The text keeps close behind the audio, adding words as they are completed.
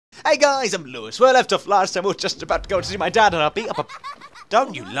Hey guys, I'm Lewis. Where I left off last time, we were just about to go to see my dad and I beat up a...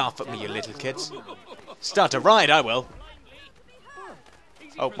 Don't you laugh at me, you little kids. Start a riot, I will.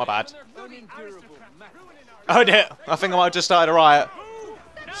 Oh, my bad. Oh dear, I think I might have just started a riot.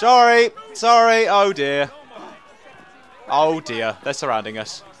 Sorry, oh dear. Oh dear, they're surrounding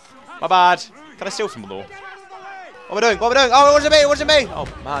us. My bad. Can I steal from the law? What am I doing? What am I doing? Oh, what's it me? Oh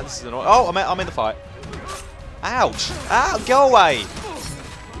man, this is annoying. Oh, I'm in the fight. Ouch. Ow, go away.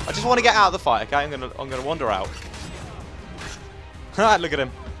 I just want to get out of the fight, okay? I'm gonna wander out. Look at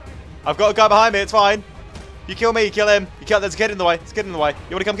him. I've got a guy behind me, it's fine. You kill me, you kill him. You kill, there's a kid in the way. There's a kid in the way.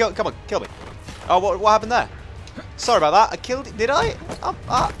 You want to come kill? Come on, kill me. Oh, what happened there? Sorry about that. I killed it. Did I? I'm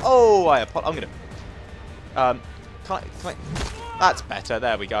gonna. Can I? That's better.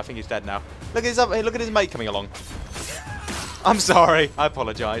 There we go. I think he's dead now. Look at his mate coming along. I'm sorry. I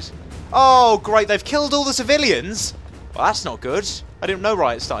apologise. Oh, great. They've killed all the civilians. Well, that's not good. I didn't know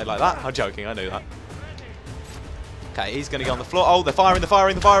riots started like that. I'm joking. I knew that. Okay, he's going to go on the floor. Oh, they're firing.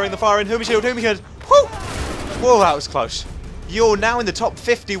 Who me shield? Woo! Whoa, that was close. You're now in the top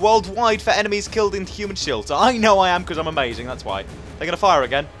 50 worldwide for enemies killed in human shields. I know I am because I'm amazing. That's why. They're going to fire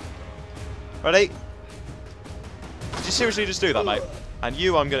again. Ready? Did you seriously just do that, mate? And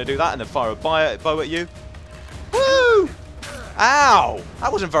you, I'm going to do that and then fire a bow at you. Woo! Ow!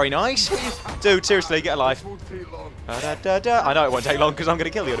 That wasn't very nice. Dude, seriously, get a life. I know it won't take long because I'm going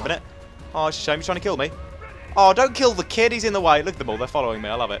to kill you in a minute. Oh, it's a shame. He's trying to kill me. Oh, don't kill the kid. He's in the way. Look at them all. They're following me.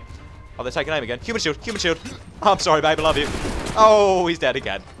 I love it. Oh, they're taking aim again. Human shield. Oh, I'm sorry, babe. I love you. Oh, he's dead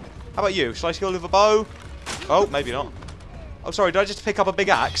again. How about you? Shall I kill with a bow? Oh, maybe not. Oh, sorry. Did I just pick up a big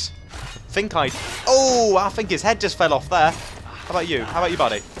axe? Oh, I think his head just fell off there. How about you? How about you,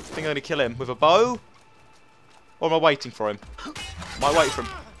 buddy? I think I'm going to kill him with a bow. Or am I waiting for him? Am I waiting for him?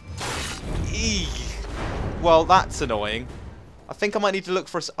 Eee. Well, that's annoying. I think I might need to look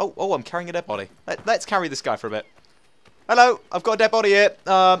for a... Oh, I'm carrying a dead body. Let's carry this guy for a bit. Hello, I've got a dead body here.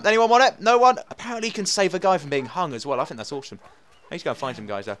 Anyone want it? No one? Apparently you can save a guy from being hung as well. I think that's awesome. I need to go and find some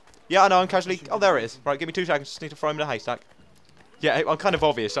guys there. Yeah, I know, I'm casually... Oh, there it is. Right, give me 2 seconds. Just need to throw him in a haystack. Yeah, I'm kind of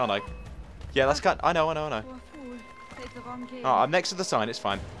obvious, aren't I? Yeah, that's kind... I know. Oh, I'm next to the sign. It's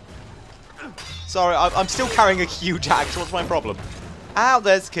fine. Sorry, I'm still carrying a huge axe. What's my problem? Ow,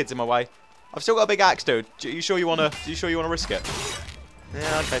 there's kids in my way. I've still got a big axe, dude. You sure you wanna risk it?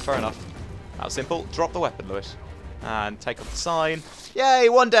 Yeah, okay, fair enough. That was simple. Drop the weapon, Lewis. And take off the sign. Yay,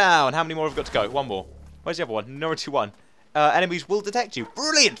 1 down. How many more have we got to go? 1 more. Where's the other one? Minority 1. Enemies will detect you.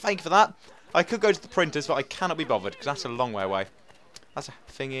 Brilliant. Thank you for that. I could go to the printers, but I cannot be bothered because that's a long way away. That's a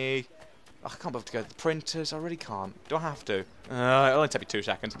thingy. I can't bother to go to the printers. I really can't. Do I have to? It'll only take me 2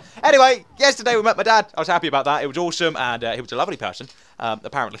 seconds. Anyway, yesterday we met my dad. I was happy about that. It was awesome, and he was a lovely person.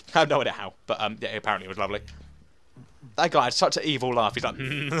 Apparently. I have no idea how, but yeah, apparently it was lovely. That guy had such an evil laugh. He's like...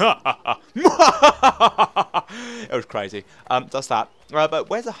 It was crazy. That's that. But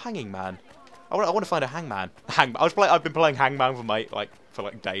where's the hanging man? I want to find a hangman. I've been playing hangman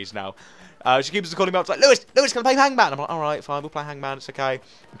for days now. She keeps calling me up, like, Lewis, can I play hangman? I'm like, alright, fine, we'll play hangman, it's okay.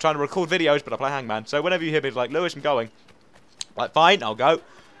 I'm trying to record videos, but I play hangman. So whenever you hear me, it's like, Lewis, I'm going. Like, fine, I'll go.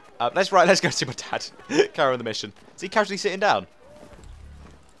 Let's go see my dad. Carry on the mission. Is he casually sitting down?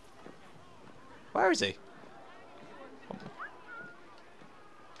 Where is he?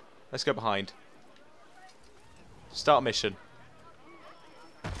 Let's go behind. Start mission.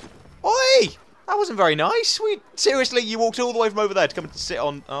 Oi! That wasn't very nice. Seriously, you walked all the way from over there to come and sit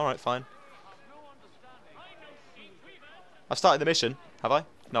on... Alright, fine. I've started the mission. Have I?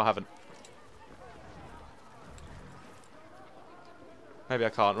 No, I haven't. Maybe I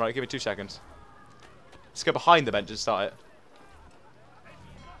can't. Right, give me 2 seconds. Let's go behind the bench and start it.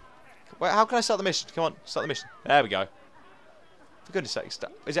 Wait, how can I start the mission? Come on, start the mission. There we go. For goodness sake,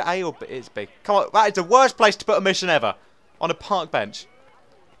 is it A or B? It's B. Come on, that is the worst place to put a mission ever. On a park bench.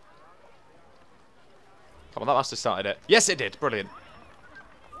 Come on, that must have started it. Yes, it did. Brilliant.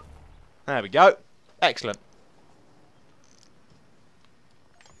 There we go. Excellent.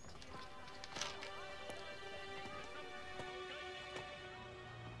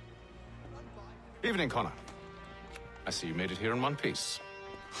 Evening, Connor. I see you made it here in one piece.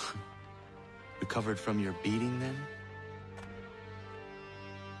 Recovered from your beating, then?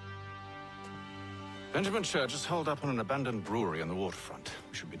 Benjamin Church is holed up on an abandoned brewery on the waterfront.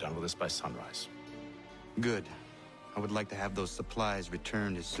 We should be done with this by sunrise. Good. I would like to have those supplies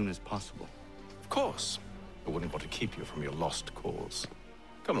returned as soon as possible. Of course. I wouldn't want to keep you from your lost cause.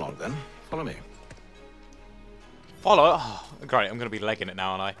 Come along, then. Follow me. Follow? Oh, great, I'm going to be legging it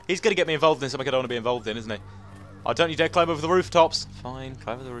now, aren't I? He's going to get me involved in something I don't want to be involved in, isn't he? Oh, don't you dare climb over the rooftops. Fine,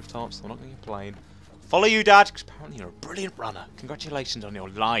 climb over the rooftops. I'm not going to complain. Follow you, Dad, because apparently you're a brilliant runner. Congratulations on your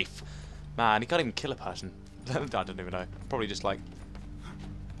life. Man, he can't even kill a person. I don't even know. Probably just like...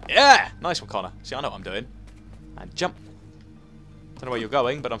 Yeah! Nice one, Connor. See, I know what I'm doing. And jump. Don't know where you're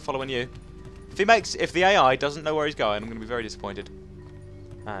going, but I'm following you. If the AI doesn't know where he's going, I'm going to be very disappointed.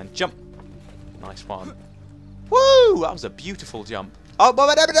 And jump. Nice one. Woo! That was a beautiful jump. Oh,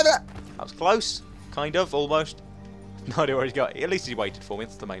 that was close. Kind of, almost. No idea where he's going. At least he waited for me.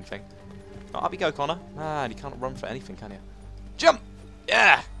 That's the main thing. Oh, up you go, Connor. Man, you can't run for anything, can you? Jump!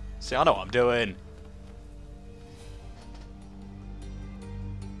 Yeah! See, I know what I'm doing.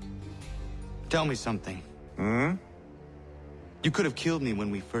 Tell me something. Hmm? You could have killed me when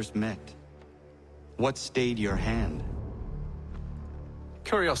we first met. What stayed your hand?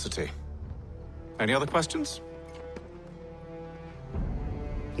 Curiosity. Any other questions?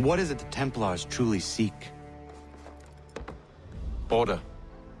 What is it the Templars truly seek? Order.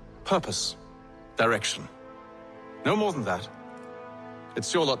 Purpose. Direction. No more than that.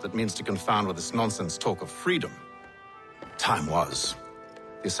 It's your lot that means to confound with this nonsense talk of freedom. Time was.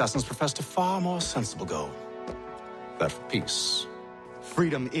 The assassins professed a far more sensible goal. That for peace.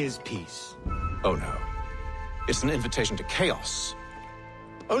 Freedom is peace. Oh no. It's an invitation to chaos.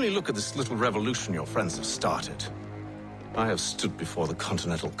 Only look at this little revolution your friends have started. I have stood before the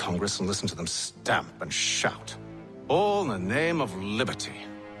Continental Congress and listened to them stamp and shout. All in the name of liberty.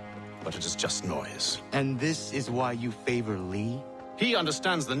 But it is just noise. And this is why you favor Lee? He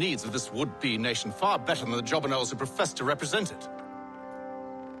understands the needs of this would-be nation far better than the jobberknolls who profess to represent it.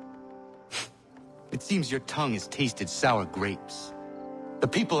 It seems your tongue has tasted sour grapes. The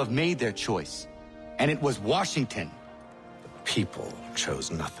people have made their choice, and it was Washington. The people chose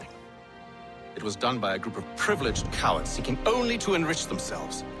nothing. It was done by a group of privileged cowards seeking only to enrich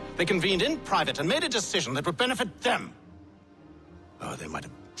themselves. They convened in private and made a decision that would benefit them. Oh, they might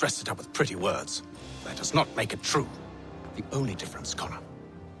have dressed it up with pretty words. That does not make it true. The only difference, Connor,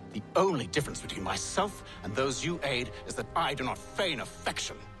 the only difference between myself and those you aid is that I do not feign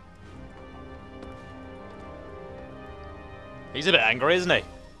affection. He's a bit angry, isn't he?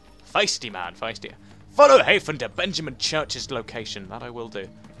 Feisty man, feisty. Follow Hafen to Benjamin Church's location. That I will do.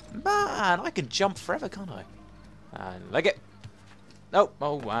 Man, I can jump forever, can't I? And leg it. Nope.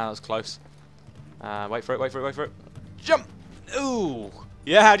 Oh, wow, that was close. Wait for it, wait for it, wait for it. Jump! Ooh.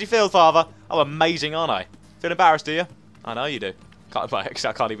 Yeah, how do you feel, father? I'm amazing, aren't I? Feel embarrassed, do you? I know you do. I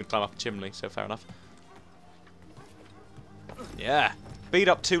can't even climb up a chimney, so fair enough. Yeah. Beat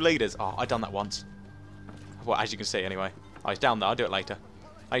up 2 leaders. Oh, I've done that once. Well, as you can see, anyway. Oh, he's down there. I'll do it later.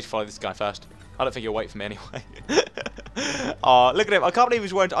 I need to follow this guy first. I don't think he'll wait for me anyway. Oh, look at him. I can't believe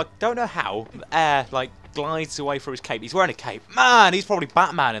he's wearing... I don't know how. Air, like, glides away through his cape. He's wearing a cape. Man, he's probably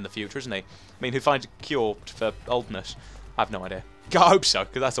Batman in the future, isn't he? I mean, who finds a cure for oldness? I have no idea. I hope so,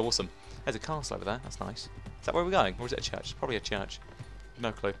 because that's awesome. There's a castle over there. That's nice. Is that where we're going? Or is it a church? It's probably a church.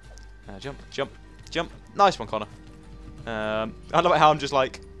 No clue. Jump, jump, jump. Nice one, Connor. I love how I'm just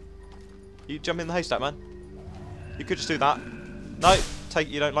like... You jump in the haystack, man. You could just do that. No,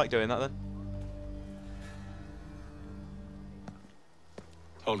 you don't like doing that then.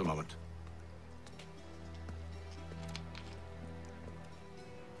 Hold a moment.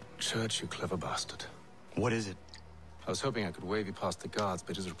 Church, you clever bastard. What is it? I was hoping I could wave you past the guards,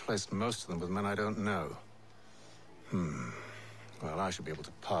 but he's replaced most of them with men I don't know. Well, I should be able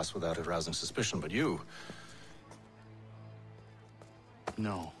to pass without arousing suspicion, but you...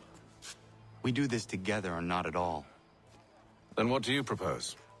 No. We do this together or not at all. Then what do you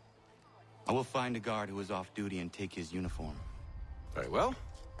propose? I will find a guard who is off duty and take his uniform. Very well.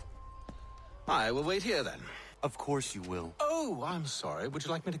 I will wait here then. Of course you will. Oh, I'm sorry. Would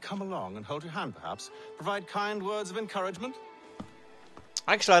you like me to come along and hold your hand, perhaps? Provide kind words of encouragement?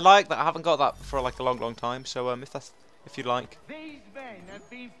 Actually, I like that. I haven't got that for like a long, long time. So, if you like. These men have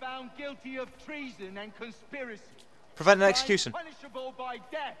been found guilty of treason and conspiracy. Prevent an execution. Punishable by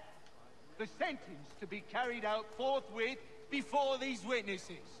death. The sentence to be carried out forthwith before these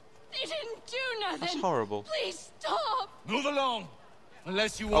witnesses. They didn't do nothing. That's horrible. Please stop. Move along,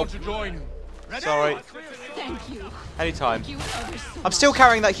 unless you want to join them. Sorry. Thank you. Anytime. Thank you ever so I'm still much.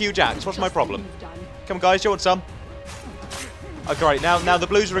 carrying that huge axe. What's my Just problem? what you've done. Come on, guys. Do you want some? Oh, great. Now the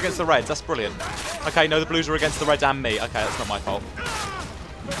blues are against the reds. That's brilliant. Okay, no, the blues are against the reds and me. Okay, that's not my fault.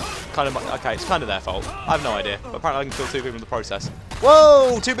 Okay, it's kind of their fault. I have no idea. But apparently I can kill 2 people in the process.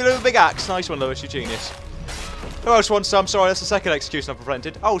 Whoa! 2 people with a big axe. Nice one, Lewis. You genius. Who else wants some? Sorry, that's the second execution I've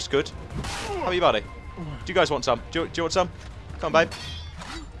prevented. Oh, it's good. How are you, buddy? Do you guys want some? Do you want some? Come on, babe.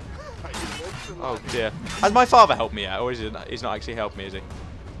 Oh, dear. Has my father helped me out? Or he's not actually helped me, is he?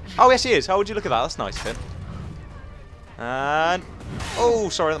 Oh, yes, he is. How would you look at that? That's nice of him. And... Oh,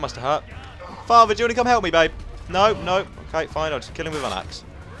 sorry, that must have hurt. Father, do you want to come help me, babe? No, no. Okay, fine. I'll just kill him with an axe.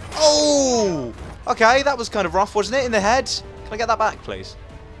 Oh! Okay, that was kind of rough, wasn't it? In the head. Can I get that back, please?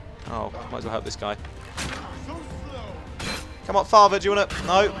 Oh, might as well help this guy. Come on, Father, do you want to...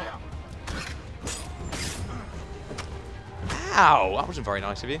 No. Ow! That wasn't very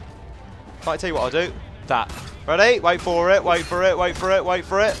nice of you. Right, I tell you what I'll do. That. Ready? Wait for it, wait for it, wait for it, wait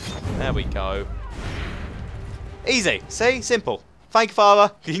for it. There we go. Easy. See? Simple. Thank you,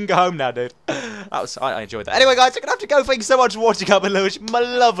 Father. You can go home now, dude. I enjoyed that. Anyway, guys, I'm going to have to go. Thank you so much for watching up below. My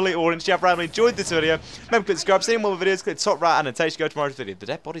lovely audience. If you have enjoyed this video, remember to click subscribe. See more videos. Click the top right annotation. Go to tomorrow's video. The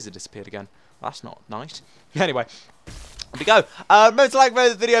dead bodies have disappeared again. That's not nice. Anyway, here we go. Remember to like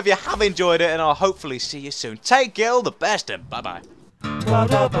the video if you have enjoyed it, and I'll hopefully see you soon. Take care, all the best, and bye-bye.